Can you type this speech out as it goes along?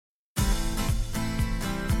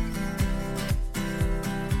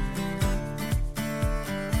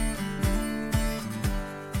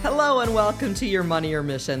Hello and welcome to Your Money or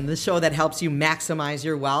Mission, the show that helps you maximize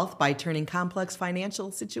your wealth by turning complex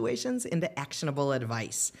financial situations into actionable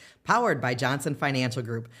advice. Powered by Johnson Financial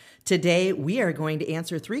Group. Today, we are going to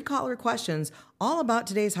answer 3 caller questions all about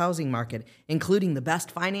today's housing market, including the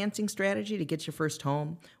best financing strategy to get your first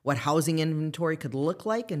home, what housing inventory could look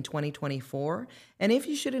like in 2024, and if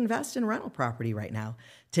you should invest in rental property right now.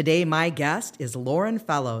 Today, my guest is Lauren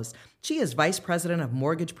Fellows. She is Vice President of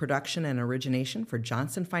Mortgage Production and Origination for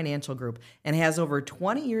Johnson Financial Group and has over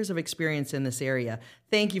 20 years of experience in this area.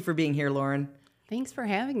 Thank you for being here, Lauren. Thanks for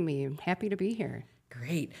having me. I'm happy to be here.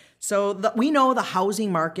 Great. So we know the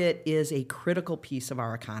housing market is a critical piece of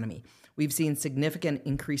our economy. We've seen significant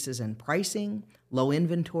increases in pricing, low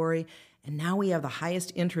inventory, and now we have the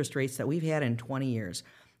highest interest rates that we've had in 20 years.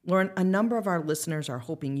 Lauren, a number of our listeners are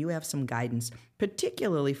hoping you have some guidance,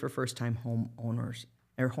 particularly for first-time home owners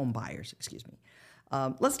or home buyers,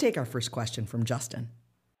 Let's take our first question from Justin.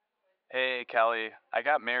 Hey, Kelly. I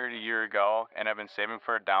got married a year ago, and I've been saving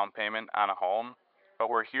for a down payment on a home, but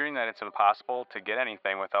we're hearing that it's impossible to get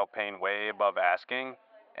anything without paying way above asking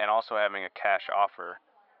and also having a cash offer.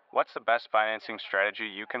 What's the best financing strategy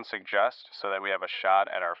you can suggest so that we have a shot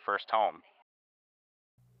at our first home?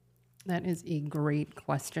 That is a great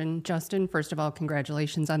question. Justin, first of all,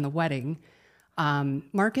 congratulations on the wedding.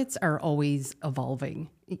 Markets are always evolving.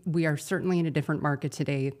 We are certainly in a different market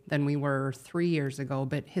today than we were 3 years ago,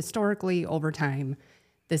 but historically, over time,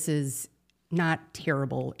 this is not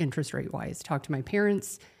terrible interest rate wise. Talk to my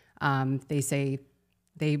parents. They say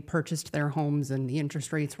they purchased their homes and the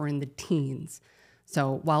interest rates were in the teens.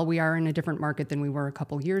 So while we are in a different market than we were a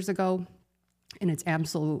couple years ago, and it's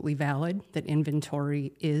absolutely valid that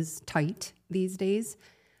inventory is tight these days,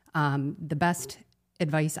 the best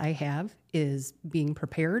advice I have is being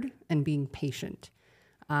prepared and being patient.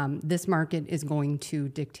 This market is going to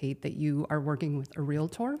dictate that you are working with a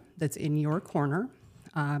realtor that's in your corner.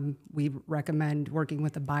 We recommend working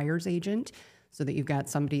with a buyer's agent so that you've got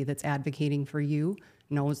somebody that's advocating for you,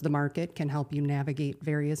 knows the market, can help you navigate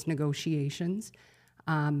various negotiations.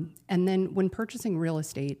 And then when purchasing real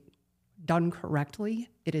estate done correctly,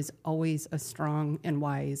 it is always a strong and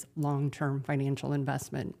wise long-term financial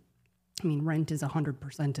investment. I mean, rent is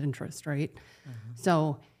 100% interest, right? Mm-hmm.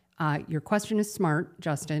 So your question is smart,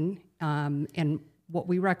 Justin. And what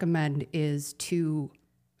we recommend is to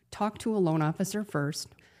talk to a loan officer first,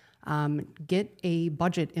 get a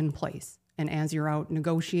budget in place. And as you're out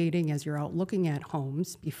negotiating, as you're out looking at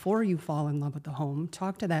homes, before you fall in love with the home,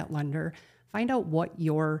 talk to that lender, find out what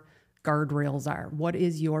your guardrails are. What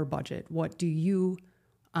is your budget? What can you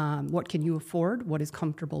afford? What is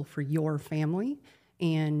comfortable for your family?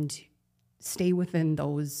 And stay within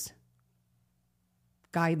those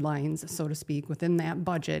guidelines, so to speak, within that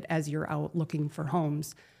budget as you're out looking for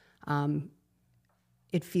homes.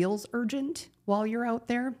 It feels urgent while you're out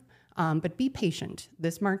there, but be patient.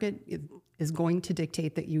 This market is going to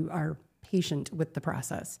dictate that you are patient with the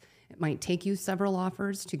process. It might take you several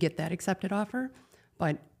offers to get that accepted offer,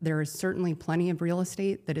 but there is certainly plenty of real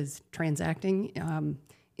estate that is transacting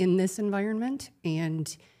in this environment,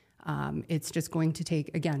 and it's just going to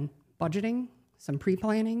take, again, budgeting, some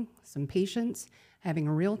pre-planning, some patience, having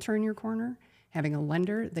a realtor in your corner, having a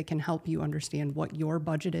lender that can help you understand what your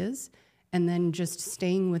budget is, and then just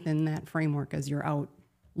staying within that framework as you're out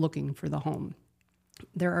looking for the home.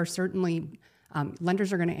 There are certainly,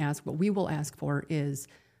 lenders are going to ask, what we will ask for is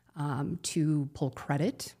to pull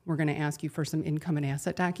credit. We're going to ask you for some income and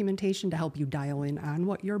asset documentation to help you dial in on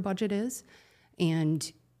what your budget is.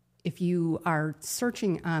 And if you are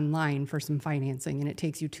searching online for some financing and it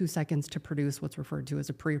takes you 2 seconds to produce what's referred to as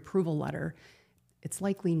a pre-approval letter, it's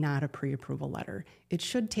likely not a pre-approval letter. It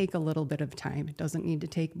should take a little bit of time. It doesn't need to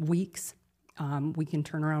take weeks. We can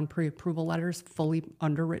turn around pre-approval letters. Fully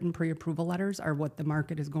underwritten pre-approval letters are what the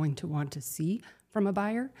market is going to want to see from a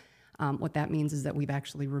buyer. What that means is that we've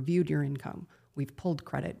actually reviewed your income. We've pulled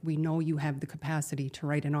credit. We know you have the capacity to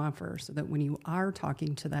write an offer so that when you are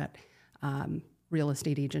talking to that real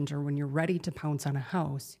estate agent or when you're ready to pounce on a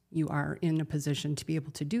house, you are in a position to be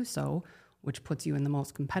able to do so, which puts you in the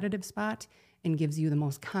most competitive spot and gives you the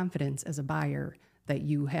most confidence as a buyer that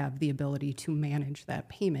you have the ability to manage that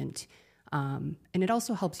payment. And it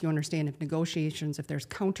also helps you understand if negotiations, if there's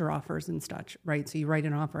counter offers and such, right? So you write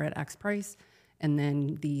an offer at X price and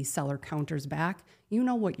then the seller counters back, you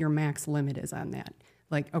know what your max limit is on that.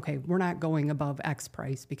 Like, okay, we're not going above X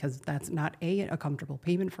price because that's not a comfortable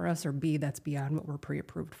payment for us, or B, that's beyond what we're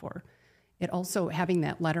pre-approved for. It also, having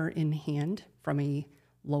that letter in hand from a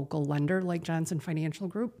local lender like Johnson Financial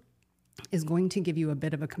Group is going to give you a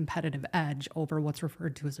bit of a competitive edge over what's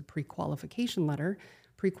referred to as a pre-qualification letter.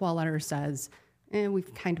 Pre-qual letter says,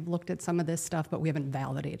 we've kind of looked at some of this stuff, but we haven't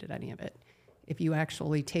validated any of it. If you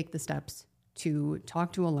actually take the steps to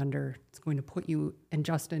talk to a lender, it's going to put you and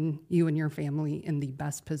Justin, you and your family, in the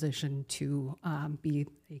best position to be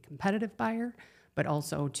a competitive buyer, but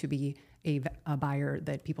also to be a buyer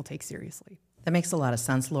that people take seriously. That makes a lot of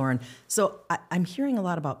sense, Lauren. So I'm hearing a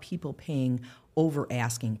lot about people paying over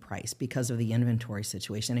asking price because of the inventory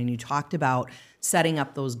situation. And you talked about setting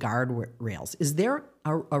up those guardrails. Is there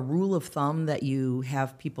a rule of thumb that you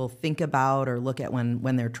have people think about or look at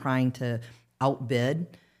when they're trying to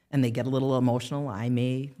outbid and they get a little emotional? I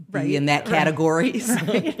may be in that category.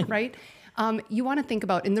 Right. You want to think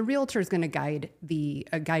about, and the realtor is going to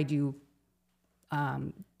guide you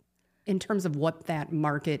in terms of what that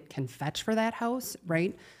market can fetch for that house,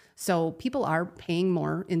 right? So people are paying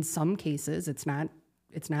more in some cases. It's not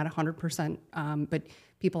 100%, but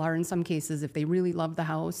people are in some cases, if they really love the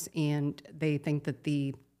house and they think that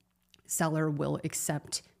the seller will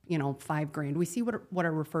accept, $5,000. We see what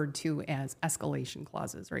are referred to as escalation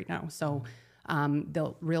clauses right now. So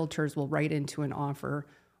the realtors will write into an offer,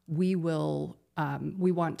 we want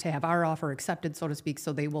to have our offer accepted, so to speak.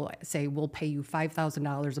 So they will say, we'll pay you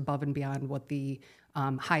 $5,000 above and beyond what the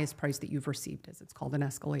highest price that you've received is. It's called an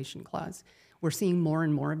escalation clause. We're seeing more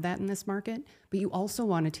and more of that in this market, but you also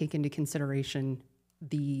want to take into consideration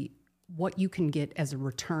what you can get as a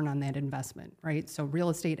return on that investment, right? So real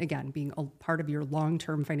estate, again, being a part of your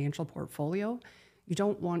long-term financial portfolio, you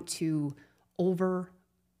don't want to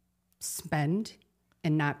overspend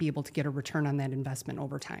and not be able to get a return on that investment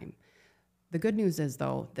over time. The good news is,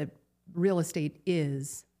 though, that real estate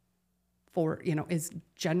is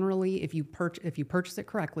generally, if you purchase it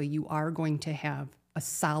correctly, you are going to have a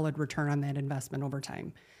solid return on that investment over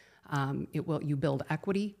time. You build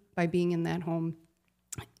equity by being in that home,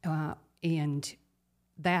 and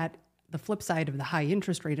that the flip side of the high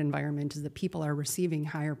interest rate environment is that people are receiving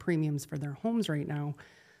higher premiums for their homes right now.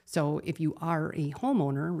 So if you are a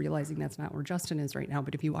homeowner, realizing that's not where Justin is right now,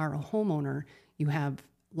 but if you are a homeowner, you have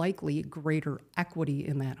likely greater equity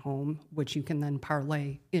in that home, which you can then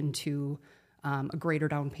parlay into a greater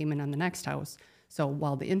down payment on the next house. So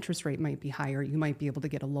while the interest rate might be higher, you might be able to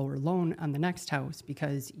get a lower loan on the next house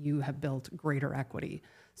because you have built greater equity.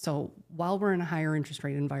 So while we're in a higher interest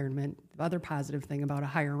rate environment, the other positive thing about a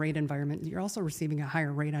higher rate environment is you're also receiving a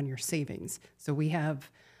higher rate on your savings. So we have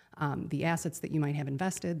the assets that you might have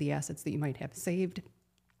invested, the assets that you might have saved,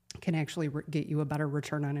 can actually get you a better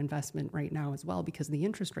return on investment right now as well, because the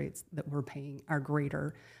interest rates that we're paying are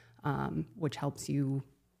greater, which helps you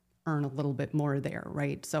earn a little bit more there,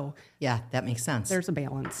 right? So yeah, that makes sense. There's a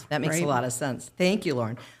balance. That makes a lot of sense. Thank you,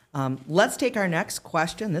 Lauren. Let's take our next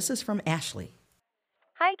question. This is from Ashley.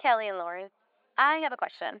 Hi, Kelly and Lauren. I have a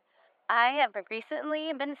question. I have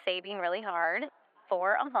recently been saving really hard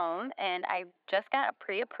for a home, and I just got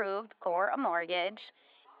pre-approved for a mortgage.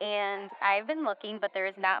 And I've been looking, but there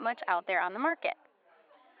is not much out there on the market.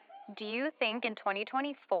 Do you think in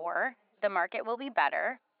 2024 the market will be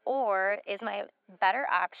better, or is my better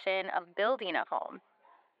option of building a home?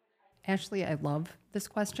 Ashley, I love this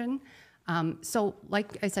question. So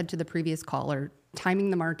like I said to the previous caller,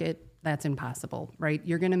 timing the market, that's impossible, right?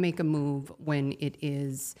 You're going to make a move when it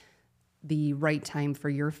is the right time for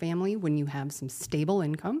your family, when you have some stable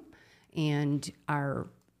income and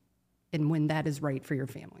when that is right for your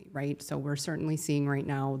family, right? So we're certainly seeing right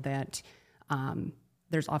now that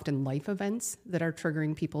there's often life events that are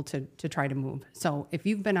triggering people to try to move. So if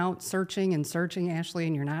you've been out searching, Ashley,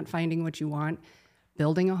 and you're not finding what you want,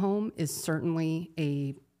 building a home is certainly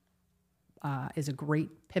a great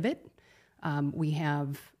pivot. We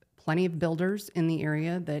have plenty of builders in the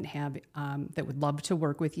area that have that would love to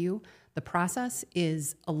work with you. The process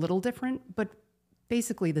is a little different, but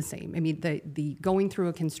basically the same. I mean, the going through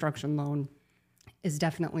a construction loan is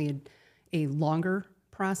definitely a longer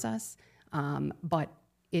process, but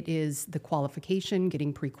it is the qualification,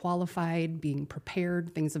 getting pre-qualified, being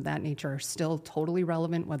prepared, things of that nature are still totally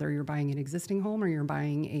relevant, whether you're buying an existing home or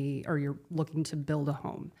you're looking to build a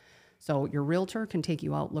home. So your realtor can take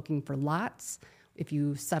you out looking for lots. If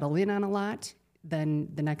you settle in on a lot, then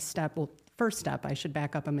the next step, first step, I should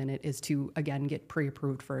back up a minute, is to, again, get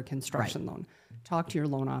pre-approved for a construction loan. Talk to your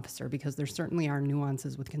loan officer, because there certainly are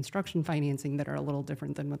nuances with construction financing that are a little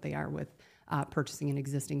different than what they are with purchasing an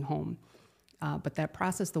existing home. But that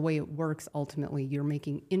process, the way it works, ultimately, you're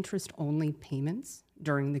making interest-only payments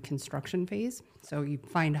during the construction phase. So you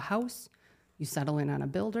find a house, you settle in on a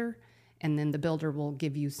builder, and then the builder will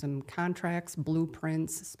give you some contracts,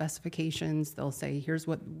 blueprints, specifications. They'll say, here's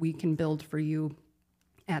what we can build for you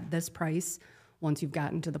at this price. Once you've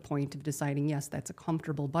gotten to the point of deciding, yes, that's a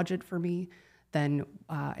comfortable budget for me, Then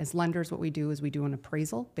as lenders, what we do is we do an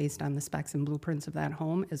appraisal based on the specs and blueprints of that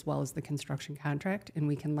home, as well as the construction contract, and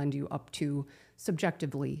we can lend you up to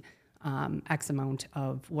subjectively X amount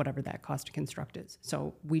of whatever that cost to construct is.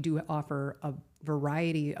 So we do offer a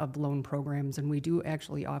variety of loan programs, and we do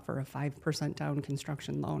actually offer a 5% down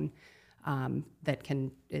construction loan that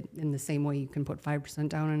can, in the same way you can put 5%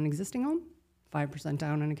 down on an existing home, 5%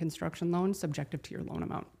 down on a construction loan, subjective to your loan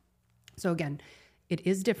amount. So again, it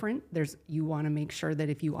is different. You want to make sure that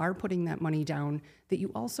if you are putting that money down, that you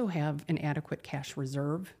also have an adequate cash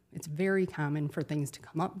reserve. It's very common for things to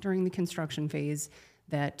come up during the construction phase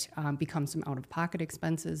that become some out-of-pocket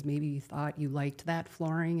expenses. Maybe you thought you liked that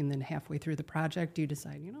flooring, and then halfway through the project, you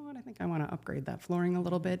decide, you know what, I think I want to upgrade that flooring a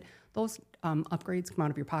little bit. Those upgrades come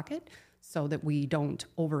out of your pocket so that we don't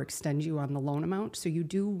overextend you on the loan amount. So you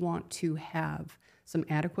do want to have some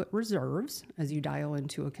adequate reserves as you dial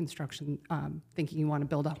into a construction, thinking you want to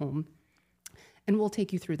build a home. And we'll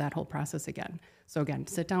take you through that whole process again. So again,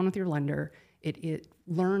 sit down with your lender,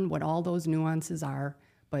 learn what all those nuances are,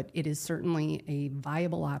 but it is certainly a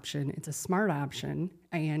viable option. It's a smart option.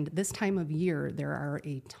 And this time of year, there are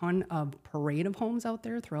a ton of parade of homes out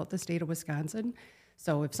there throughout the state of Wisconsin.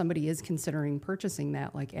 So if somebody is considering purchasing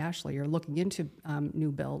that, like Ashley, or looking into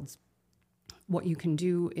new builds, what you can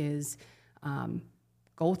do is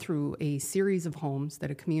go through a series of homes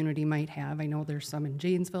that a community might have. I know there's some in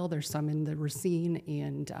Janesville, there's some in the Racine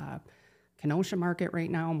and Kenosha market right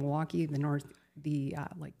now, Milwaukee,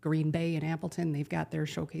 like Green Bay and Appleton, they've got their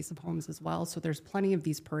showcase of homes as well. So there's plenty of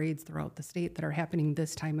these parades throughout the state that are happening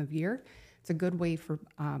this time of year. It's a good way for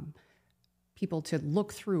people to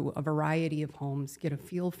look through a variety of homes, get a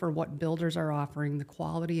feel for what builders are offering, the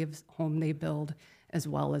quality of home they build, as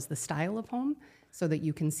well as the style of home, so that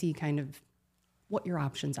you can see kind of what your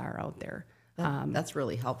options are out there. That's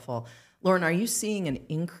really helpful. Lauren, are you seeing an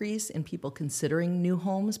increase in people considering new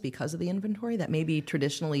homes because of the inventory that maybe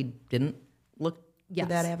traditionally didn't look to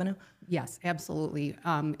that avenue? Yes, absolutely.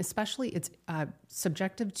 Especially it's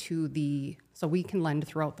subjective to so we can lend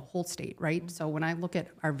throughout the whole state, right? So when I look at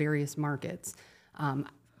our various markets,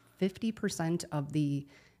 50% of the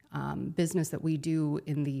business that we do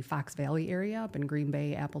in the Fox Valley area, up in Green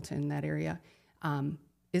Bay, Appleton, that area,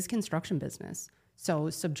 is construction business.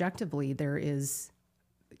 So subjectively,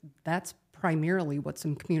 that's primarily what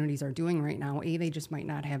some communities are doing right now. They just might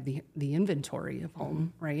not have the inventory of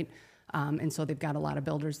home, right? And so they've got a lot of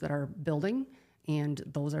builders that are building, and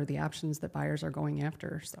those are the options that buyers are going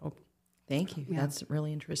after. So, thank you. Yeah. That's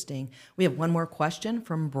really interesting. We have one more question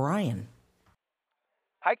from Brian.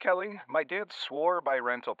 Hi, Kelly. My dad swore by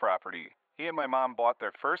rental property. He and my mom bought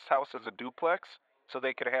their first house as a duplex so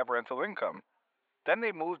they could have rental income. Then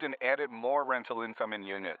they moved and added more rental income in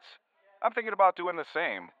units. I'm thinking about doing the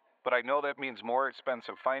same, but I know that means more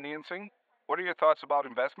expensive financing. What are your thoughts about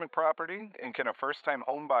investment property, and can a first-time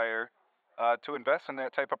home buyer to invest in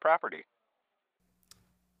that type of property?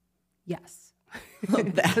 Yes.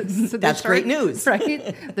 That's great news.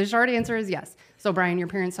 Right? The short answer is yes. So, Brian, your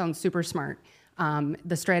parents sound super smart.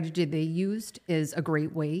 The strategy they used is a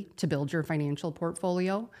great way to build your financial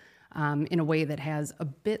portfolio in a way that has a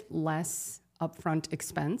bit less upfront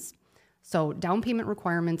expense. So down payment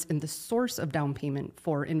requirements and the source of down payment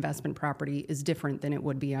for investment property is different than it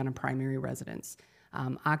would be on a primary residence.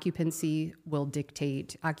 Occupancy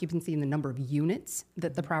and the number of units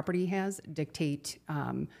that the property has dictate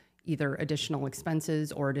either additional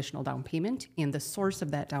expenses or additional down payment. And the source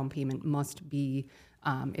of that down payment must be,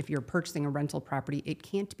 if you're purchasing a rental property, it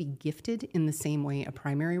can't be gifted in the same way a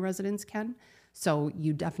primary residence can. So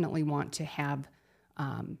you definitely want to have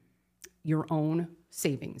your own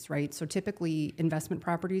savings, right? So typically investment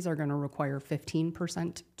properties are going to require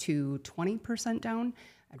 15% to 20% down.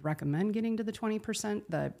 I'd recommend getting to the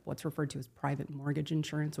 20%, what's referred to as private mortgage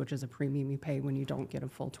insurance, which is a premium you pay when you don't get a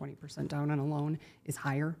full 20% down on a loan, is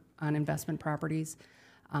higher on investment properties.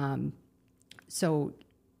 So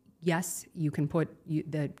yes, you can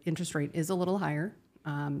the interest rate is a little higher.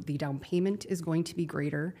 The down payment is going to be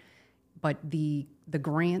greater. But the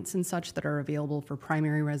grants and such that are available for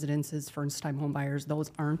primary residences, first-time home buyers,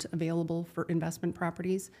 those aren't available for investment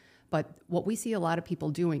properties. But what we see a lot of people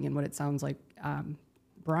doing, and what it sounds like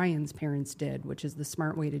Brian's parents did, which is the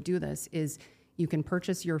smart way to do this, is you can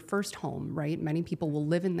purchase your first home, right? Many people will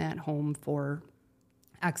live in that home for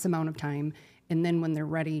X amount of time, and then when they're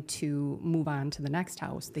ready to move on to the next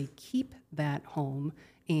house, they keep that home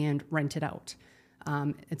and rent it out.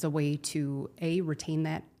 It's a way to, retain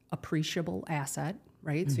that appreciable asset,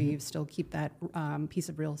 right? Mm-hmm. So you still keep that piece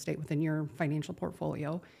of real estate within your financial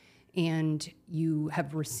portfolio. and you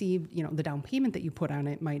have received, the down payment that you put on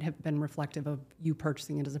it might have been reflective of you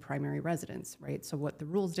purchasing it as a primary residence, right? So what the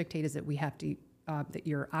rules dictate is that we have to, that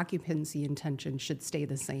your occupancy intention should stay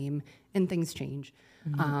the same, and things change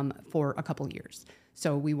for a couple years.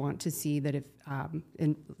 So we want to see that if,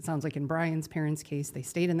 it sounds like in Brian's parents' case, they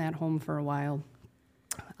stayed in that home for a while,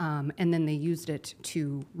 and then they used it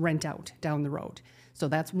to rent out down the road. So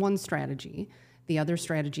that's one strategy. The other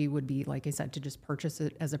strategy would be, like I said, to just purchase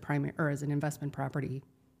it as a primary or as an investment property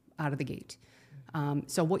out of the gate.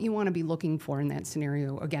 So what you want to be looking for in that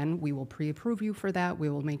scenario, again, we will pre-approve you for that. We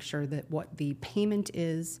will make sure that what the payment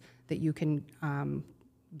is, that you can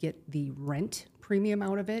get the rent premium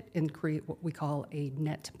out of it and create what we call a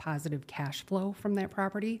net positive cash flow from that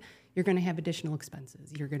property. You're going to have additional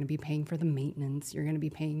expenses. You're going to be paying for the maintenance. You're going to be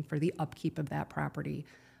paying for the upkeep of that property.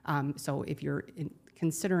 So if you're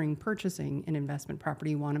considering purchasing an investment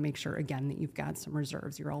property, you want to make sure, again, that you've got some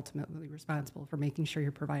reserves. You're ultimately responsible for making sure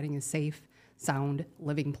you're providing a safe, sound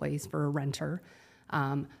living place for a renter.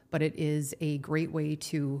 But it is a great way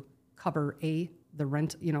to cover the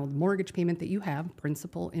rent, the mortgage payment that you have,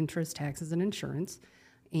 principal, interest, taxes, and insurance.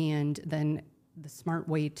 And then the smart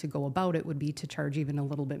way to go about it would be to charge even a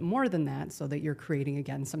little bit more than that, so that you're creating,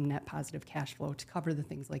 again, some net positive cash flow to cover the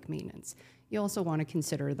things like maintenance. You also want to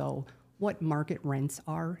consider, though, what market rents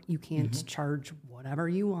are. You can't charge whatever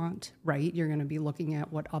you want, right? You're going to be looking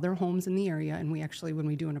at what other homes in the area, and we actually, when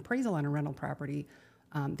we do an appraisal on a rental property,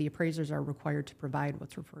 the appraisers are required to provide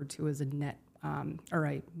what's referred to as a net or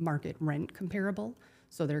a market rent comparable.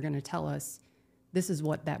 So they're going to tell us this is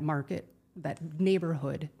what that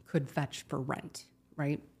neighborhood could fetch for rent,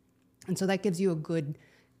 right? And so that gives you a good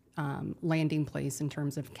landing place in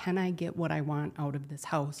terms of, can I get what I want out of this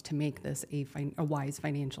house to make this a wise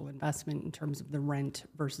financial investment in terms of the rent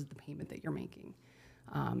versus the payment that you're making.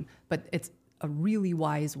 But it's a really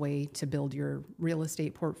wise way to build your real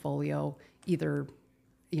estate portfolio, either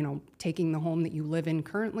taking the home that you live in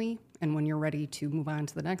currently, and when you're ready to move on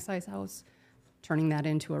to the next size house, turning that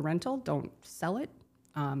into a rental. Don't sell it,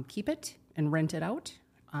 keep it and rent it out.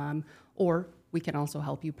 Or we can also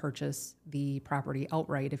help you purchase the property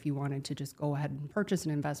outright if you wanted to just go ahead and purchase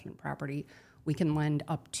an investment property. We can lend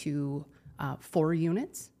up to 4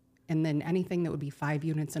 units, and then anything that would be 5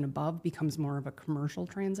 units and above becomes more of a commercial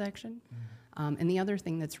transaction. And the other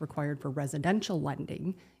thing that's required for residential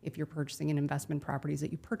lending, if you're purchasing an investment property, is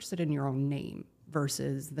that you purchase it in your own name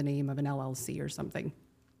versus the name of an LLC or something.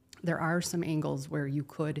 There are some angles where you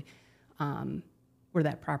could, where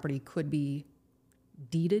that property could be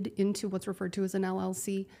deeded into what's referred to as an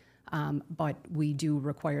LLC, but we do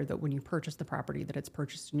require that when you purchase the property that it's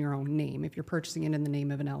purchased in your own name. If you're purchasing it in the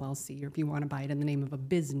name of an LLC, or if you want to buy it in the name of a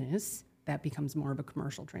business, that becomes more of a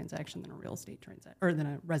commercial transaction than a real estate transaction, or than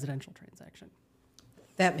a residential transaction.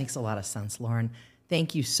 That makes a lot of sense, Lauren.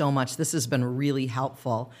 Thank you so much. This has been really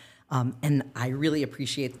helpful. And I really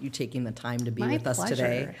appreciate you taking the time to be with us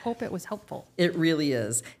today. I hope it was helpful. It really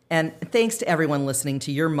is. And thanks to everyone listening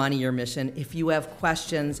to Your Money, Your Mission. If you have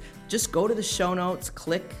questions, just go to the show notes,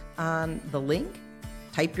 click on the link,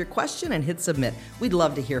 type your question, and hit submit. We'd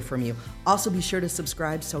love to hear from you. Also, be sure to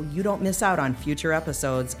subscribe so you don't miss out on future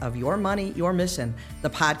episodes of Your Money, Your Mission, the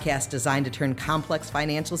podcast designed to turn complex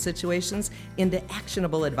financial situations into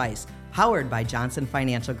actionable advice, powered by Johnson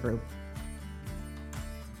Financial Group.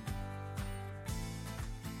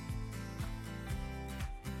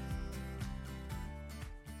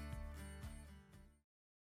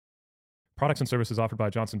 Products and services offered by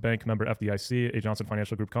Johnson Bank, member FDIC, a Johnson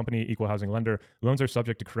Financial Group company, equal housing lender. Loans are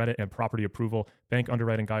subject to credit and property approval, bank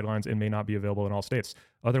underwriting guidelines, and may not be available in all states.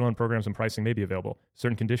 Other loan programs and pricing may be available.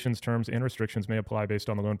 Certain conditions, terms, and restrictions may apply based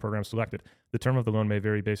on the loan program selected. The term of the loan may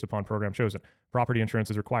vary based upon program chosen. Property insurance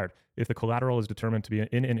is required. If the collateral is determined to be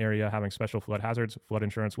in an area having special flood hazards, flood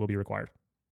insurance will be required.